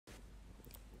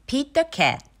Pete the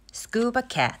Cat,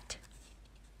 Scuba-Cat.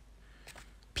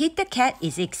 Pete the Cat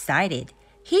is excited.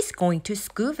 He's going to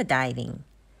scuba diving.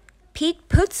 Pete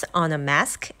puts on a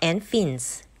mask and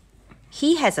fins.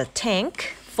 He has a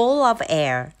tank full of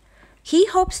air. He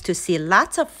hopes to see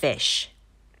lots of fish.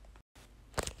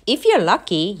 If you're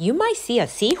lucky, you might see a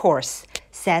seahorse,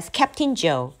 says Captain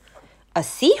Joe. A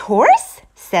seahorse?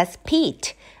 Says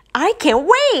Pete. I can't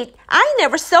wait! I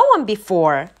never saw one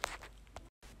before.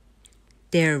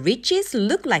 Their ridges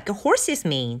look like a horse's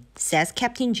mane, says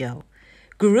Captain Joe.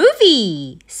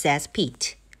 Groovy, says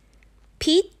Pete.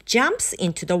 Pete jumps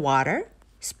into the water.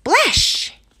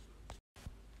 Splash!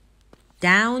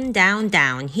 Down, down,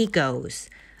 down he goes.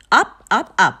 Up,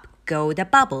 up, up go the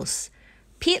bubbles.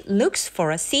 Pete looks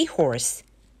for a seahorse.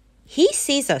 He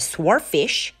sees a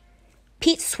swordfish.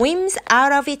 Pete swims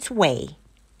out of its way.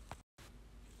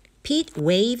 Pete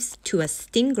waves to a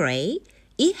stingray.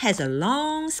 It has a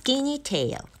long, skinny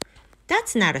tail.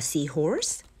 That's not a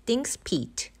seahorse, thinks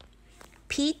Pete.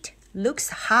 Pete looks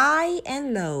high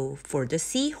and low for the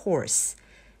seahorse.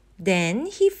 Then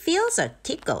he feels a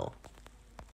tickle.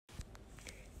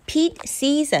 Pete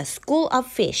sees a school of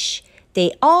fish.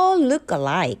 They all look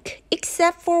alike,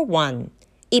 except for one.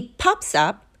 It pops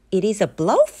up. It is a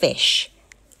blowfish.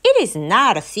 It is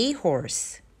not a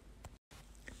seahorse.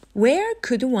 Where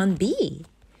could one be?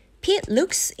 Pete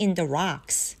looks in the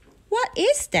rocks. What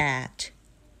is that?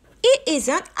 It is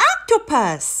an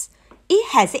octopus. It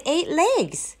has 8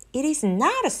 legs. It is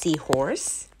not a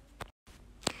seahorse.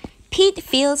 Pete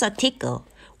feels a tickle.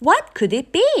 What could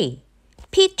it be?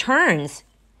 Pete turns.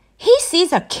 He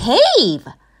sees a cave.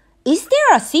 Is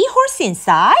there a seahorse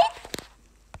inside?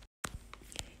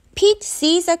 Pete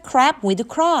sees a crab with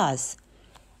claws.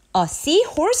 A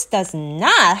seahorse does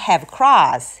not have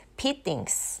claws, Pete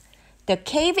thinks. The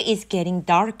cave is getting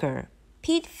darker.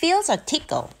 Pete feels a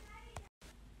tickle.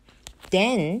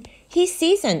 Then he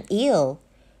sees an eel.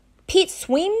 Pete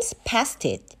swims past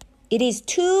it. It is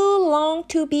too long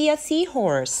to be a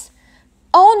seahorse.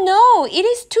 Oh no, it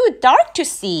is too dark to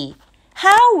see.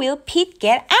 How will Pete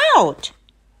get out?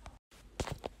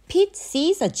 Pete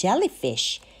sees a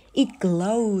jellyfish. It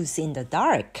glows in the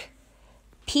dark.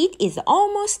 Pete is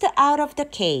almost out of the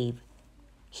cave.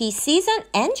 He sees an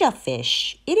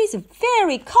angelfish. It is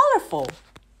very colorful.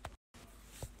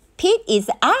 Pete is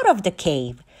out of the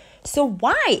cave. So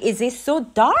why is it so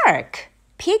dark?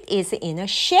 Pete is in a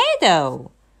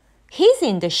shadow. He's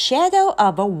in the shadow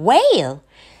of a whale.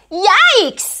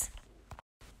 Yikes!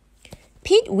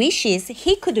 Pete wishes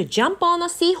he could jump on a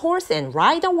seahorse and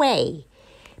ride away.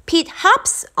 Pete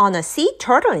hops on a sea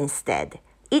turtle instead.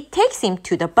 It takes him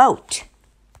to the boat.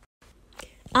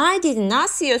 I did not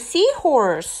see a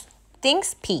seahorse,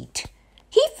 thinks Pete.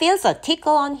 He feels a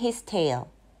tickle on his tail.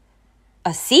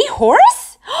 A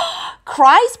seahorse?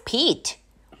 Cries Pete.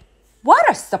 What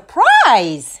a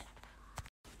surprise!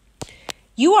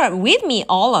 You are with me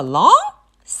all along?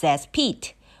 Says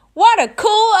Pete. What a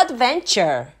cool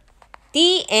adventure!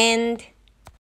 The end.